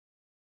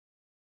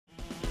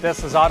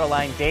This is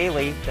Autoline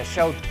Daily, the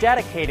show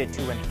dedicated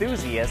to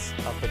enthusiasts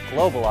of the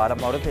global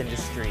automotive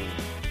industry.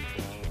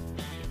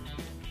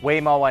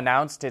 Waymo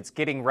announced it's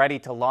getting ready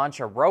to launch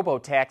a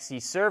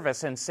robotaxi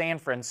service in San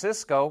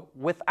Francisco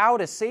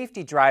without a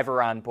safety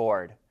driver on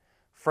board.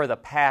 For the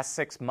past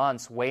 6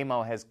 months,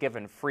 Waymo has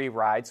given free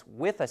rides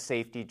with a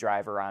safety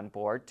driver on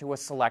board to a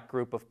select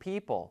group of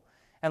people.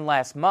 And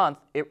last month,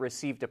 it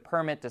received a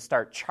permit to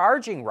start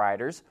charging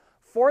riders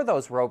for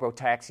those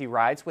robotaxi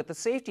rides with a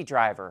safety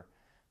driver.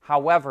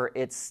 However,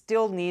 it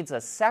still needs a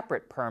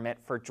separate permit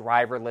for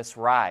driverless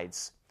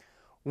rides.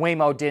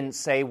 Waymo didn't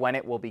say when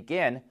it will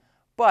begin,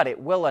 but it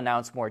will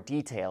announce more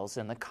details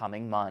in the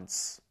coming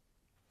months.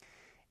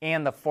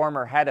 And the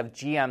former head of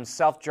GM's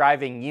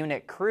self-driving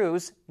unit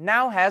Cruise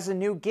now has a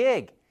new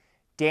gig.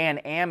 Dan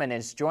Ammann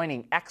is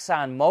joining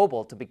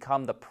ExxonMobil to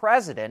become the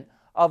president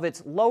of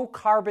its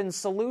low-carbon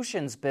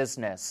solutions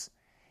business.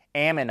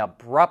 Ammann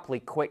abruptly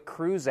quit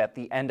Cruise at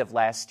the end of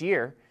last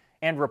year,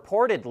 and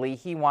reportedly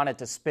he wanted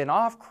to spin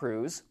off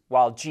Cruise,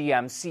 while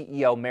GM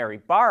CEO Mary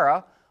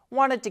Barra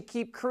wanted to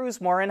keep Cruise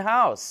more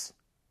in-house.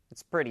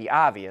 It's pretty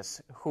obvious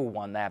who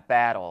won that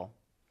battle.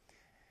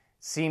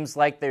 Seems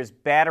like there's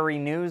battery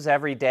news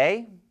every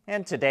day,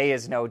 and today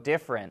is no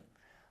different.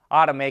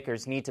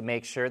 Automakers need to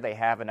make sure they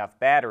have enough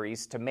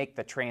batteries to make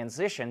the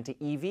transition to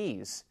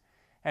EVs.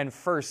 And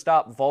first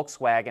up,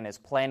 Volkswagen is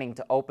planning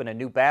to open a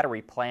new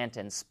battery plant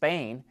in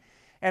Spain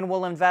and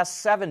will invest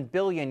 7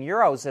 billion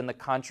euros in the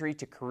country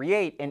to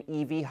create an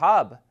EV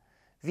hub.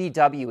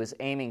 VW is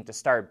aiming to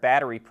start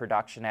battery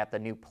production at the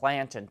new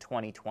plant in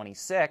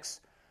 2026,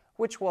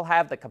 which will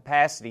have the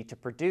capacity to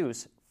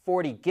produce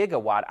 40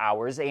 gigawatt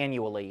hours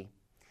annually.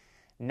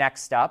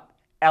 Next up,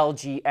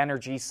 LG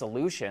Energy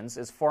Solutions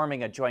is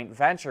forming a joint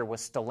venture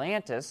with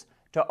Stellantis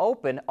to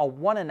open a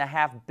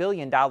 $1.5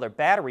 billion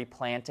battery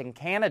plant in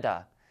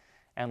Canada.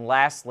 And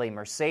lastly,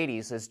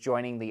 Mercedes is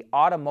joining the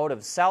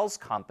Automotive Cells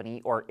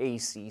Company, or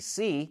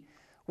ACC,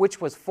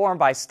 which was formed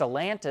by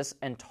Stellantis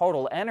and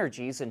Total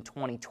Energies in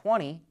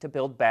 2020 to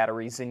build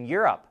batteries in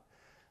Europe.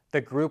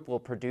 The group will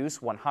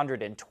produce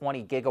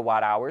 120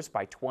 gigawatt hours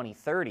by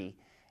 2030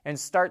 and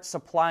start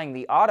supplying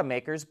the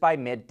automakers by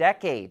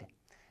mid-decade.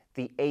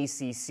 The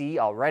ACC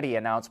already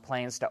announced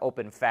plans to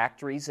open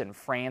factories in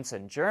France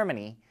and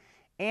Germany,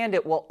 and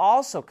it will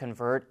also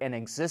convert an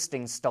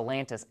existing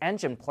Stellantis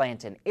engine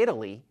plant in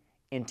Italy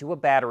into a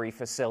battery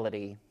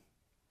facility.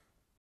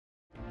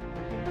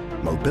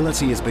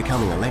 Mobility is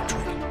becoming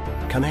electric,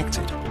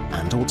 connected,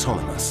 and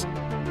autonomous,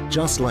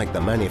 just like the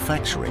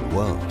manufacturing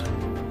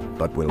world.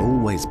 But will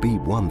always be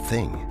one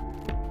thing: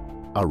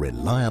 a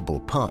reliable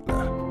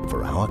partner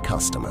for our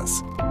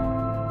customers.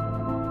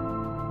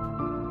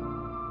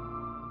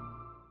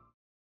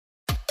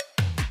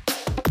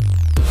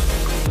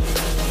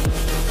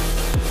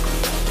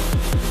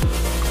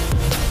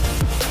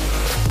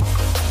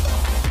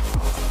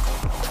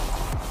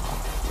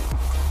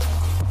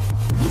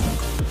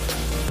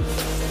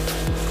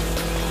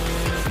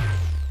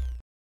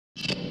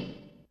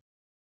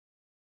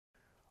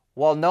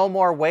 Well, no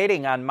more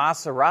waiting on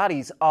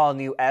Maserati's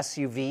all-new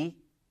SUV.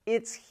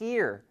 It's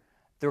here.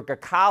 The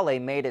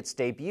Grecale made its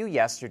debut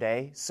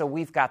yesterday, so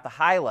we've got the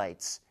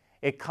highlights.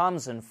 It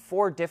comes in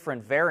 4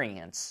 different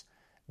variants.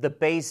 The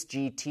base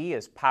GT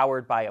is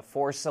powered by a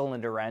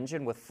 4-cylinder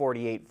engine with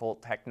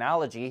 48-volt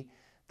technology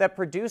that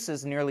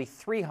produces nearly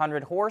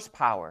 300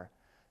 horsepower.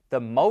 The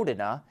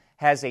Modena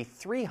has a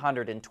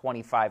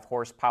 325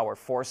 horsepower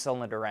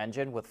 4-cylinder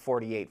engine with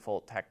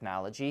 48-volt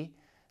technology.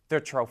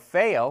 The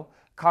Trofeo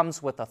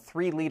comes with a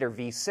 3-liter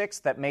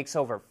V6 that makes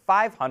over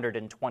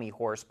 520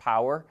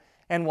 horsepower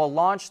and will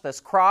launch this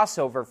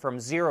crossover from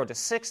 0 to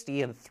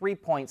 60 in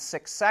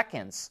 3.6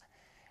 seconds.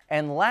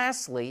 And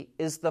lastly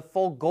is the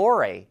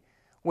Folgore,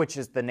 which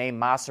is the name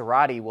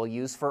Maserati will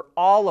use for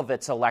all of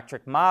its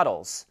electric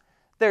models.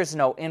 There's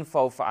no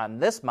info on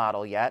this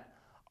model yet,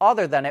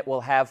 other than it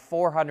will have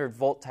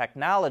 400-volt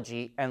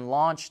technology and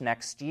launch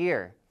next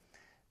year.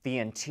 The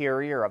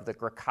interior of the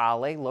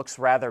Grecale looks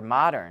rather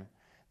modern.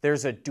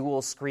 There's a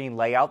dual-screen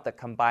layout that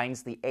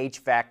combines the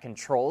HVAC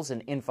controls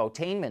and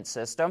infotainment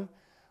system,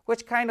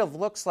 which kind of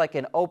looks like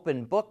an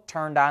open book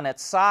turned on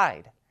its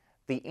side.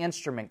 The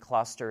instrument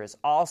cluster is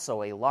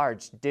also a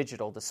large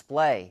digital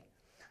display.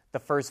 The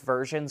first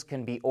versions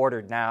can be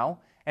ordered now,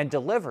 and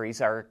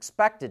deliveries are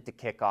expected to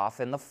kick off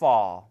in the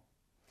fall.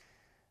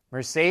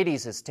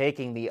 Mercedes is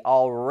taking the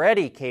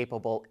already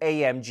capable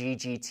AMG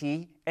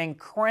GT and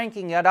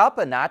cranking it up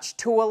a notch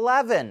to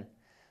 11.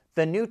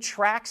 The new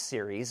Track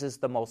Series is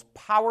the most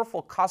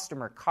powerful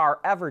customer car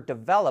ever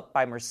developed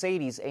by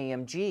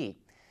Mercedes-AMG.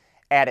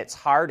 At its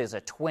heart is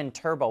a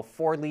twin-turbo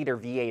 4-liter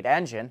V8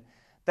 engine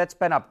that's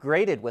been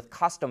upgraded with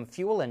custom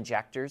fuel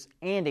injectors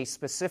and a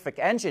specific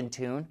engine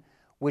tune,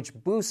 which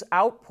boosts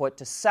output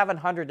to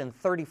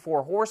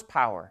 734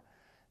 horsepower.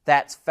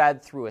 That's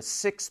fed through a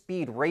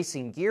 6-speed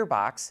racing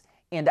gearbox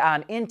and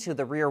on into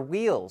the rear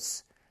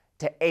wheels.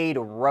 To aid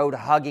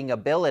road-hugging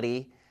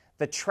ability,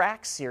 the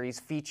Track Series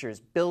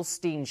features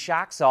Bilstein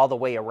shocks all the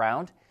way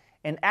around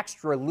and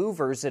extra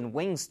louvers and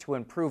wings to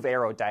improve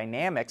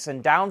aerodynamics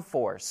and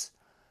downforce.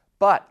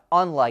 But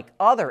unlike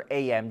other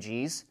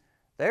AMGs,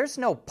 there's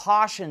no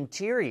posh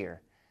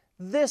interior.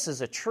 This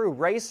is a true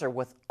racer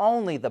with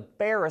only the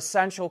bare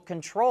essential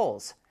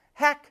controls.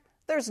 Heck,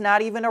 there's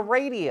not even a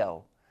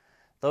radio.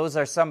 Those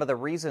are some of the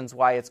reasons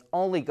why it's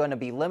only going to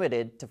be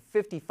limited to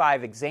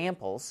 55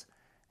 examples,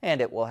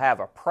 and it will have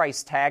a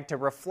price tag to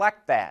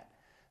reflect that.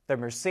 The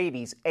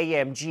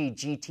Mercedes-AMG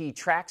GT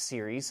Track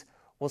Series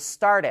will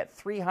start at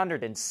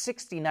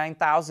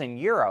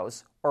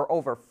 €369,000 or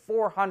over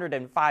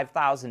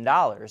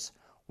 $405,000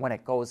 when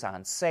it goes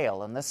on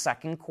sale in the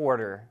second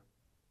quarter.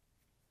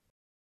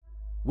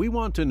 We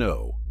want to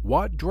know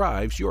what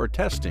drives your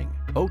testing.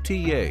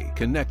 OTA,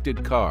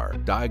 connected car,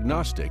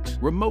 diagnostics,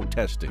 remote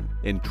testing.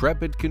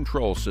 Intrepid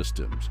Control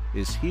Systems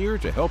is here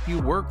to help you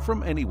work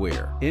from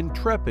anywhere.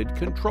 Intrepid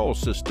Control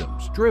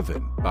Systems,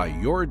 driven by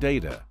your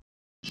data.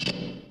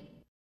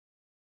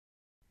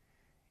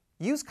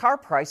 Used car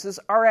prices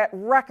are at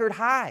record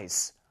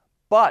highs.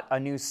 But a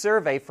new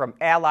survey from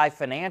Ally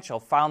Financial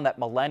found that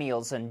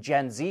millennials and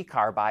Gen Z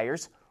car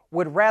buyers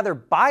would rather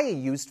buy a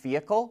used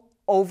vehicle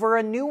over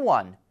a new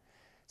one.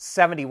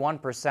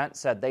 71%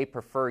 said they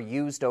prefer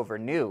used over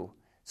new.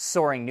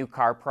 Soaring new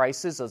car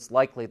prices is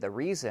likely the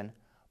reason,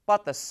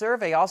 but the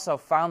survey also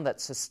found that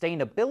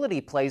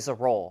sustainability plays a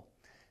role.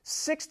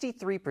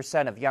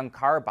 63% of young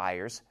car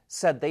buyers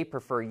said they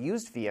prefer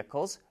used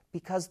vehicles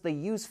because they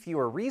use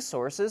fewer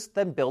resources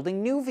than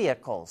building new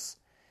vehicles.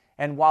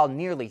 And while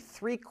nearly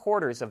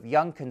 3/4 of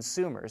young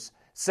consumers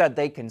said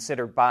they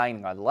considered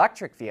buying an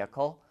electric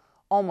vehicle,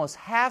 almost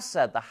half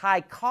said the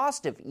high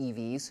cost of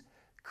EVs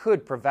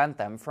could prevent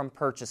them from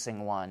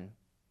purchasing one.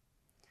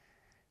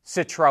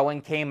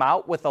 Citroën came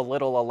out with a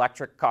little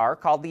electric car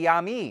called the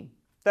Ami.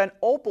 Then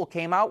Opel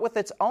came out with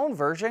its own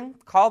version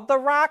called the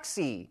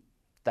Roxy.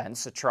 Then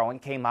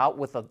Citroën came out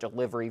with a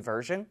delivery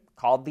version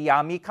called the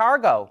Ami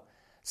Cargo.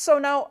 So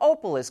now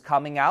Opel is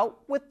coming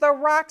out with the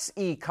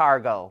Rox-E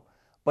Cargo,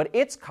 but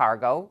its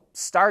cargo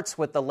starts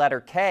with the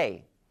letter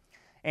K.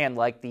 And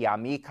like the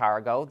Ami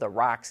Cargo, the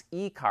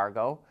Rox-E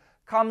Cargo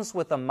comes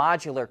with a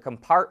modular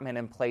compartment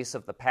in place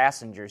of the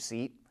passenger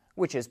seat,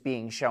 which is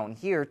being shown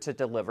here to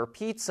deliver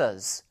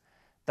pizzas.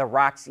 The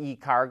Rox-E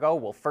Cargo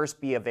will first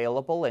be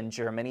available in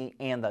Germany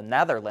and the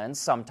Netherlands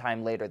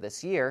sometime later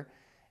this year,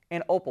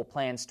 and Opel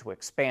plans to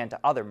expand to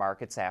other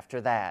markets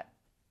after that.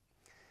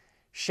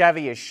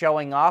 Chevy is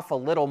showing off a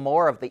little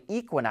more of the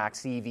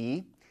Equinox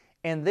EV.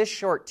 In this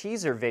short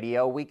teaser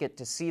video, we get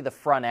to see the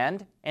front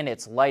end and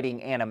its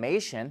lighting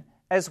animation,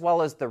 as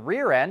well as the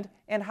rear end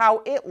and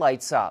how it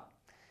lights up.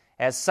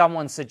 As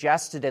someone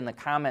suggested in the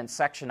comment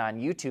section on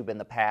YouTube in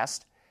the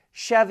past,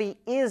 Chevy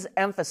is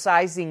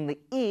emphasizing the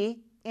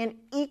E in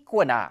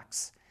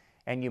Equinox.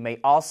 And you may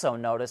also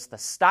notice the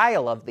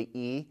style of the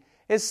E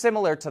is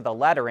similar to the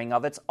lettering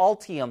of its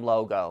Ultium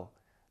logo.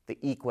 The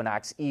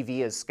Equinox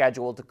EV is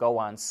scheduled to go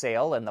on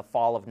sale in the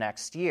fall of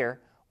next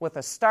year with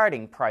a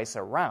starting price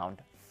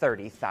around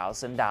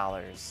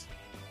 $30,000.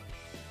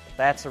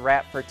 That's a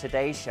wrap for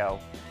today's show.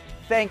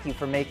 Thank you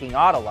for making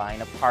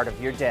Autoline a part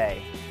of your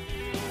day.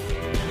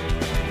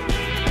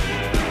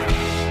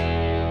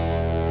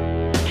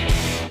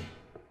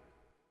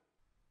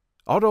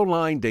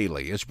 Autoline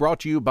Daily is brought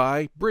to you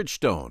by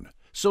Bridgestone,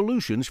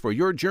 solutions for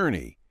your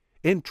journey.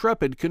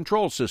 Intrepid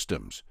Control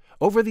Systems,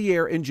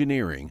 over-the-air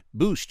engineering,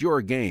 boost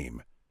your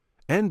game.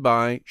 And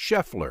by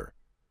Schaeffler,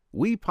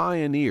 we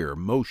pioneer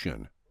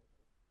motion.